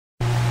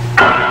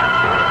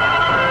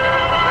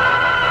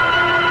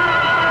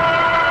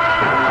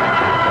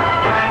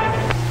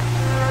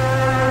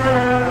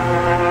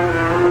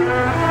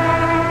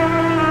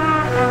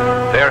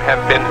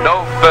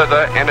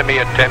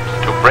enemy attempts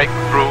to break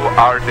through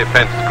our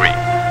defense screen,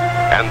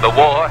 and the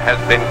war has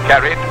been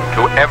carried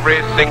to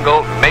every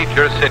single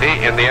major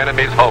city in the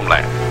enemy's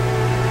homeland.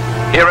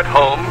 Here at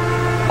home,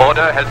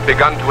 order has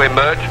begun to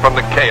emerge from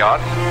the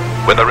chaos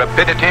with a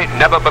rapidity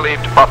never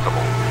believed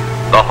possible.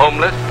 The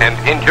homeless and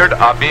injured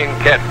are being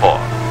cared for.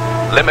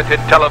 Limited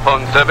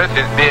telephone service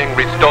is being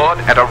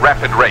restored at a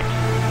rapid rate.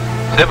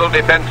 Civil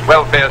Defense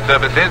Welfare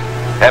Services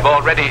have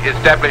already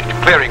established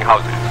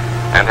clearinghouses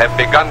and have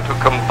begun to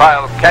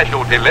compile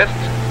casualty lists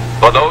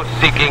for those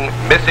seeking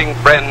missing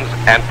friends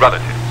and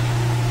relatives.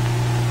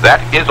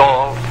 That is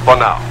all for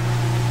now.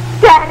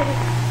 Daddy!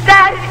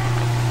 Daddy!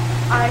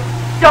 I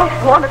don't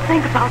want to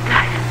think about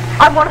that.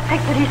 I want to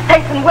think that he's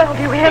safe and well,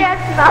 do you hear? Yes,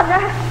 Mother.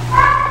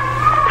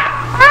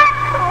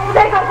 Oh,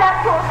 there goes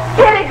that poor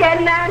kid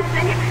again,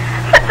 Nancy.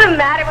 What's the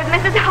matter with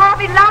Mrs.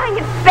 Harvey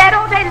lying in bed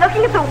all day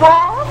looking at the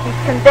wall?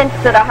 She's convinced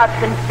that her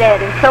husband's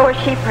dead, and so is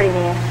she, pretty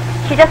near.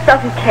 She just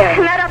doesn't care.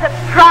 And that other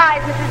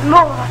prize, Mrs.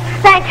 Moore.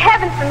 Thank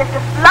heavens for Mr.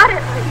 Flood,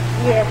 at least.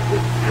 Yes, he's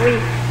sweet.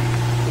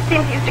 He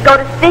seems he used to go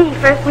to sea,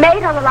 first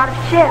mate on a lot of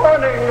ships.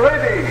 Morning,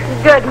 lady.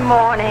 Good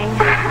morning.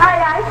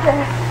 Aye, sir.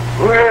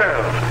 Well,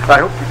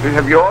 I hope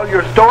have you all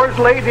your stores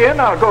laid in?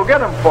 I'll go get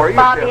them for you.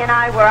 Bobby and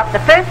I were up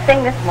the first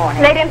thing this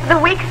morning. Laid in for the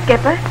week,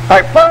 Skipper.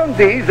 I found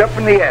these up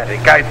in the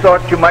attic. I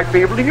thought you might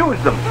be able to use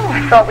them. Oh,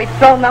 I thought we'd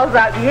thrown those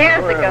out years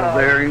ago.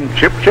 They're in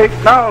ship shape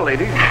now,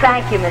 lady.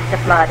 Thank you, Mr.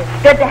 Flood.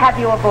 It's good to have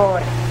you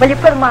aboard. Will you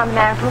put them on the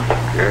mantel?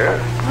 Yes.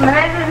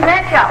 Mrs.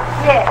 Mitchell.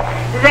 Yes.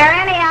 Is there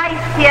any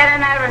ice yet in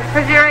that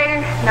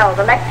refrigerator? No,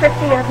 the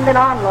electricity hasn't been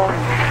on long.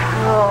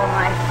 Oh,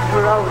 my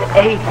throat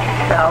aches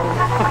so.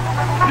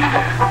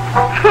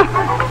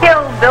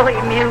 Hillbilly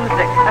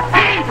music.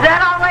 Is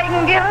that all they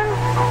can give us?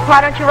 Why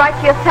don't you write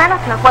to your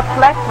senator what's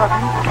left of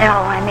him?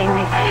 No, I mean,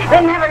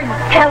 they never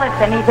tell us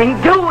anything,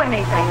 do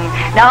anything.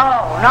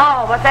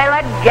 No, but they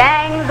let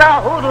gangs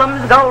of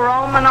hoodlums go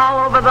roaming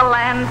all over the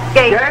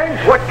landscape.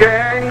 Gangs? What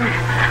gangs?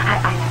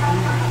 I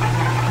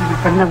see them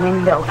from the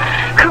window.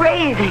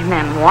 Crazy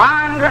men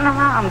wandering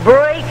around,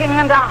 breaking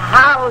into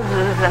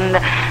houses, and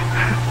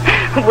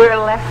we're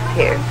left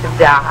here to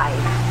die,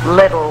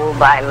 little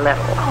by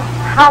little.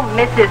 How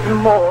Mrs.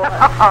 Moore.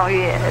 Oh,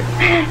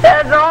 yes.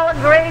 That's all a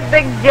great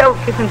big joke,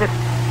 isn't it?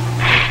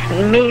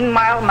 And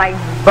meanwhile, my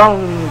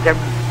bones are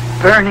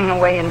burning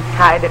away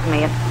inside of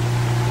me. And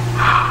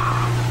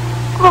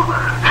oh,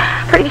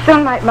 pretty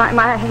soon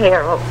my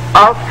hair will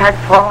all start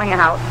falling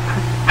out.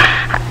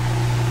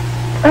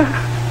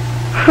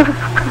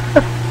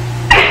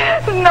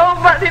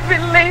 Nobody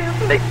believes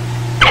me.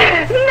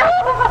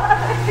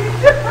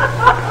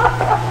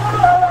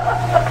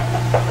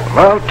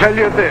 I'll tell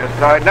you this.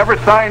 I'd never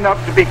sign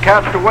up to be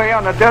cast away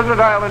on a desert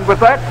island with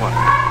that one.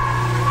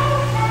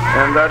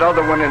 And that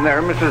other one in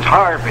there, Mrs.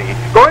 Harvey.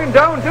 Going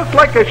down just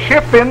like a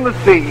ship in the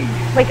sea.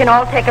 We can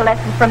all take a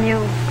lesson from you.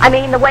 I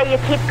mean, the way you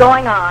keep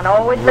going on,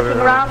 always looking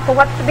around for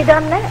what's to be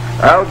done next.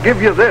 I'll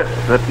give you this,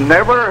 that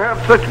never have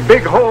such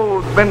big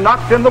holes been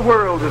knocked in the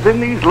world as in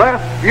these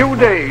last few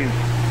days.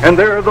 And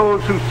there are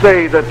those who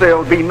say that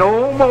there'll be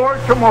no more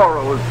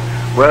tomorrows.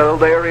 Well,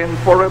 they're in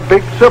for a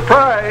big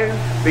surprise,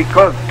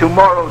 because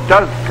tomorrow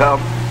does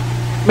come.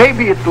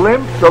 Maybe it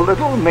limps a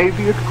little,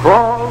 maybe it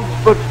crawls,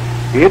 but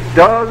it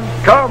does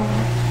come.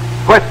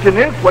 Question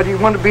is, whether you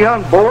want to be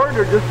on board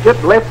or just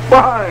get left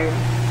behind.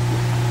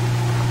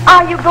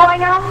 Are you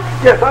going out?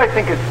 Yes, I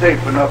think it's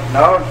safe enough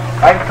now.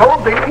 I'm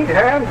told they need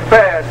hands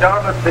bad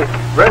down at the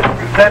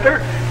rescue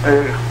center.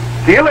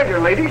 See you later,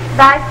 ladies.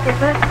 Bye,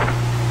 Skipper.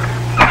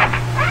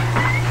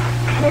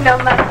 You know,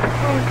 Mother,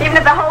 even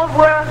if the whole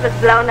world was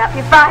blown up,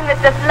 you find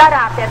Mr. Flood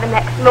out there the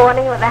next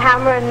morning with a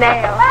hammer and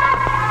nail.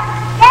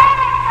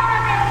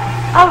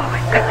 Oh,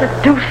 we've got to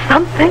do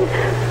something.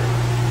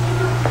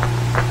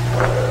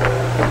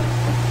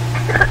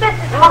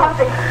 Mrs.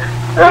 Harvey,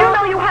 you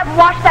know you haven't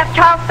washed that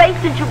child's face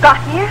since you got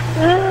here.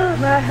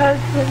 My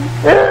husband.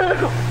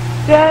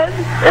 Dad.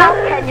 How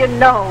can you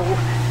know?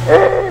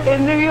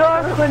 In New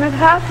York when it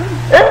happened.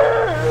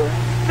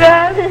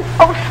 Dad.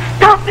 Oh,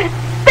 stop it.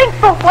 Think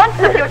for once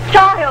of your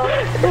child.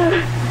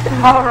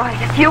 All right,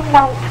 if you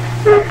won't.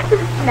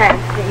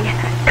 Nancy,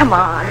 come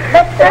on.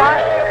 Let's wash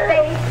your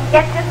face and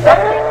get you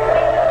something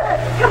clean.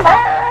 Come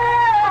on.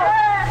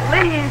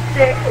 Please,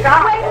 dear.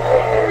 Wait.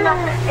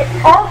 It's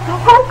all too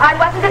cold. I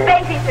wasn't a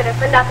babysitter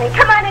for nothing.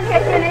 Come on in here,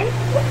 Jenny.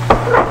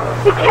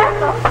 Be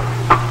careful.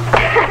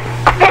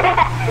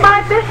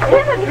 My best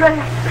dinner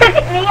dress.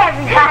 Visit me,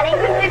 everybody.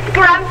 Isn't this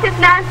scrumptious,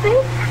 Nancy?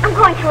 I'm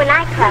going to a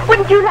nightclub.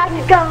 Wouldn't you like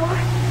to go?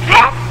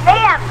 Dress me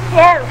up,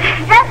 too.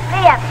 Dress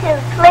me up, too,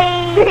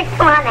 please.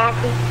 Come on,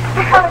 Nancy.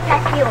 I'll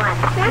dress you on.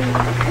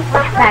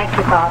 Thank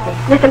you, Bobby.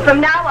 Listen, from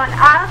now on,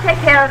 I'll take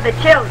care of the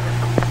children.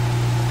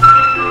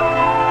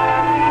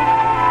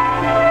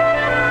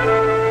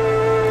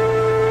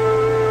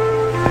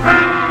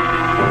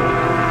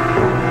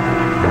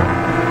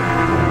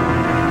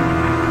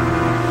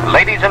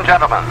 Ladies and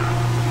gentlemen,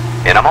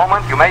 in a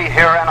moment you may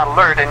hear an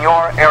alert in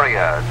your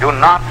area. Do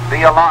not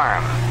be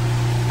alarmed.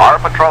 Our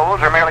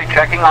patrols are merely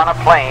checking on a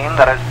plane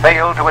that has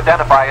failed to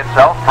identify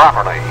itself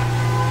properly.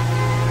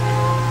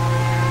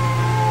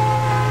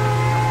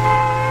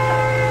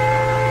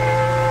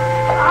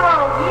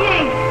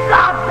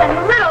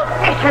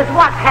 Precious,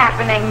 what's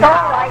happening now?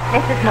 All right,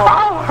 Mrs. Moore.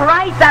 All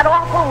right, that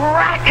awful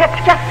racket.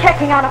 Just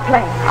checking on a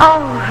plane.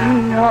 Oh,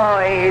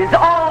 noise.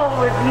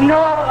 Always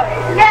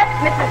noise. Yes,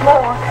 Mrs.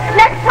 Moore.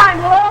 Next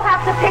time we'll all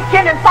have to pitch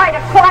in and fight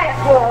a quiet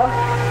war.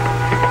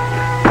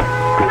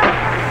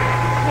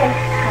 Yes,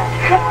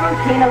 just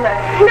routine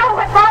alert. No,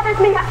 it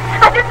bothers me.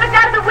 I just looked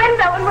out of the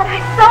window, and when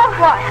I saw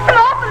some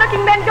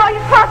awful-looking men going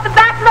across the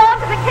back lawn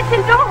to the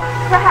kitchen door.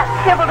 Perhaps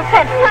civil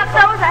defense. Not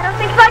those, I don't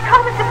think so. I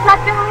called Mr.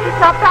 Fletcher. It's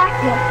not back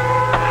yet.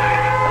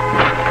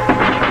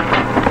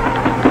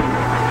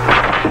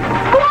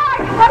 Who are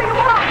you? What do you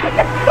want?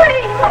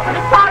 Please, open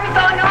the fire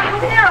going on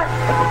near us.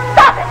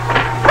 Stop it!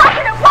 Stop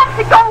it at once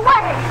and go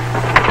away!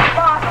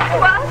 Father,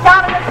 Well,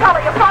 down in the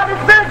cellar, your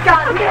father's bird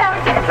gun.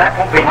 That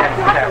won't be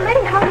necessary.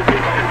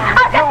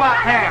 You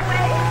are Ham.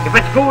 If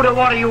it's food or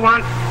water you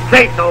want,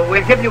 say so.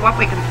 We'll give you what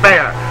we can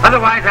spare.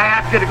 Otherwise, I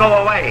ask you to go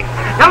away.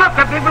 Now look,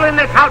 the people in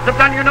this house have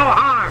done you no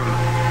harm.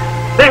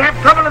 They have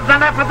troubles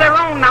enough of their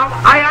own now.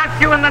 I ask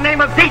you in the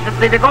name of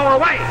decency to go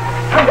away.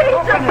 Maybe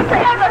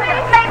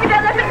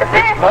they'll let us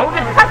in.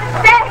 Loaded?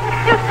 Understand?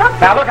 Do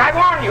something. Now look, I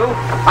warn you.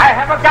 I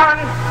have a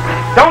gun.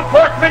 Don't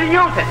force me to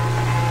use it.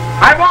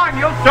 I warn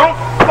you, don't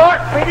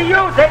force me to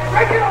use it.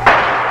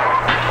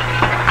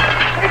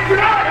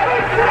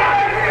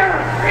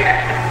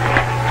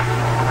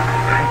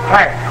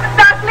 Quiet.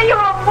 Dudley, you're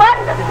a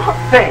wonderful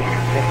Thing.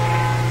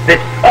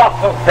 This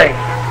awful thing.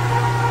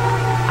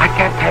 I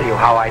can't tell you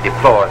how I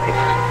deplore this.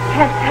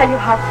 Can't tell you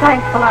how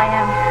thankful I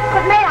am.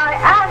 But may I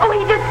ask? Oh,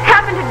 he just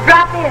happened to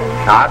drop in.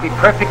 Now, I'll be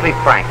perfectly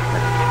frank,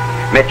 Miss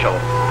Mitchell.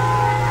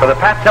 For the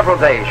past several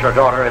days, your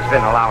daughter has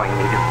been allowing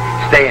me to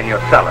stay in your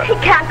cellar. He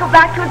can't go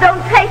back to his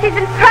own place. He's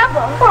in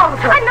trouble.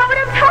 I know what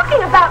I'm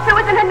talking about. There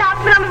was an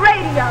announcement on the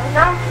radio.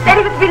 No? That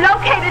he was to be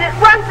located at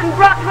once and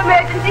brought to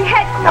emergency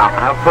Now,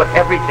 headquarters. I'll put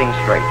everything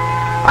straight.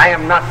 I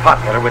am not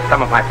popular with some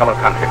of my fellow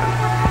countrymen.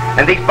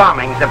 And these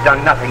bombings have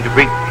done nothing to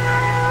breed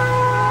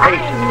I'm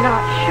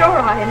not sure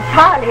I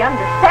entirely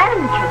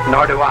understand you.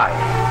 Nor do I.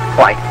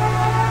 Quite.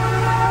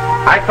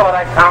 I thought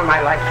I'd found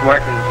my life's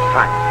work in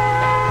science.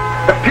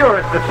 The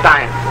purest of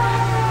sciences.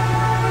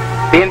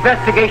 The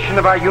investigation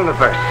of our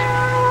universe.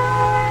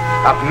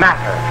 Of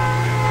matter.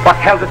 What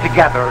held it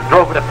together or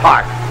drove it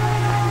apart.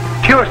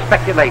 Pure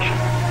speculation.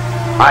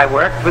 I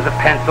worked with a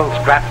pencil,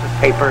 scraps of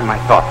paper, and my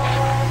thoughts.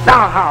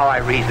 Now how, I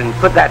reasoned,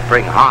 could that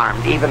bring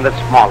harm to even the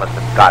smallest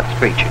of God's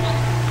creatures?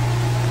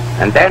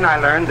 And then I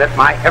learned that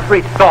my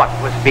every thought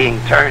was being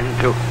turned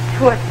to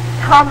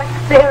Atomic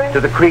theory?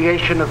 the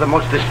creation of the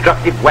most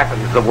destructive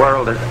weapons the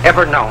world has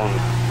ever known.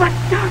 But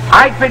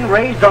I'd been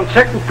raised on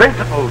certain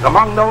principles,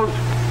 among those,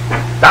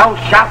 thou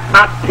shalt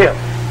not kill.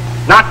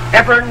 Not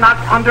ever, not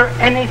under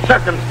any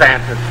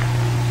circumstances.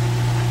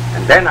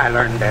 And then I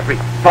learned every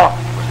thought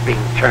was being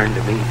turned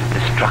to lead to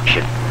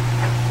destruction.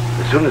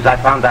 As soon as I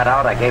found that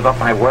out, I gave up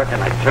my work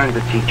and I turned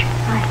to teaching.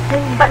 I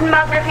see. But,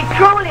 Mother, if he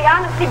truly,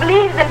 honestly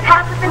believes in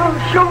pacifism... Oh,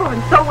 sure,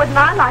 and so wouldn't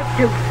I like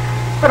to.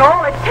 But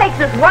all it takes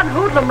is one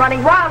hoodlum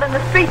running wild in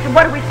the streets, and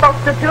what are we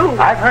supposed to do?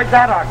 I've heard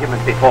that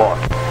argument before.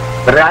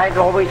 But I'd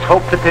always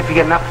hoped that there'd be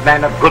enough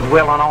men of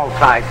goodwill on all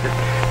sides that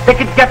they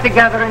could get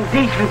together in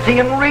decency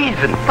and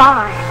reason.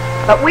 Fine.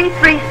 But we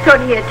three stood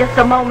here just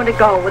a moment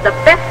ago with the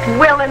best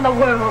will in the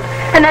world,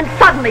 and then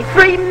suddenly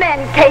 3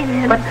 men came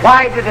in. But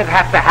why did it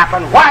have to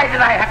happen? Why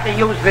did I have to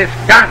use this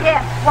gun?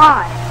 Yes,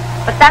 why?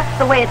 But that's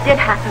the way it did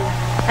happen.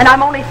 And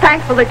I'm only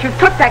thankful that you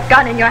took that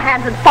gun in your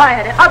hands and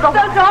fired it.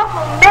 Otherwise... Those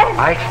awful men.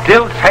 I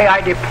still say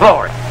I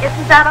deplore it.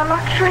 Isn't that a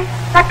luxury?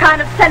 That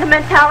kind of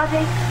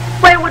sentimentality?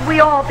 Where would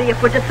we all be if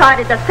we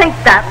decided to think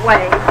that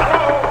way?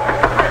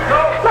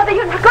 Mother,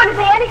 you're not going to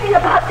say anything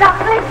about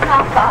Dudley.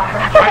 Now,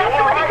 Barbara. Thank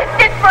you what he just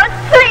did for us.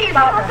 Please,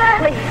 Barbara,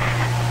 Mother. please.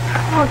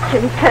 Oh,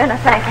 Jim Turner,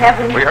 thank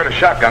heaven. We heard a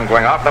shotgun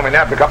going off, then we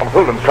nabbed a couple of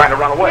hoodlums trying to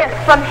run away. Yes,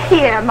 from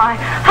here, my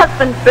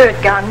husband's bird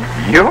gun.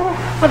 You?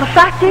 Well, the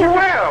fact is...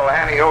 Well,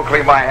 Annie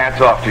Oakley, my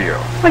hat's off to you.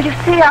 Well, you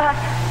see,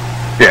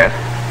 Yes?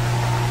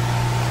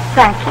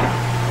 Thank you.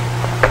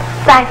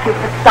 Thank you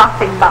for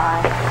stopping by.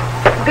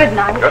 Good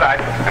night. Good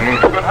night, and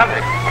good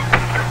hunting.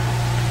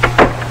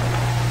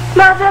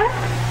 Mother?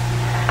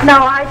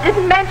 No, I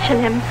didn't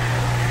mention him.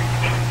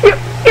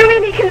 You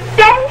mean he can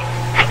stay?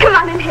 Come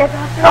on in here,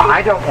 Dr. No,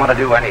 I don't want to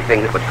do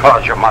anything that would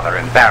cause your mother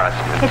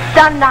embarrassment. It's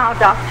done now,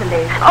 Dr.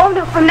 Lee. Oh,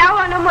 no, from now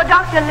on, no more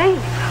Dr. Lee.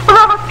 Well,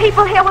 all those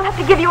people here will have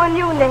to give you a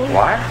new name.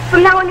 What?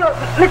 From now on, you're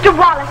Mr.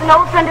 Wallace, an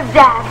old friend of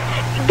Dad.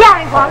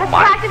 Gary Wallace,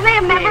 my practically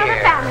a member of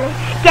the dear. family.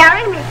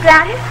 Gary, meet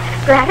Gladys.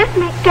 Gladys,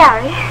 meet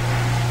Gary.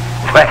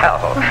 Well...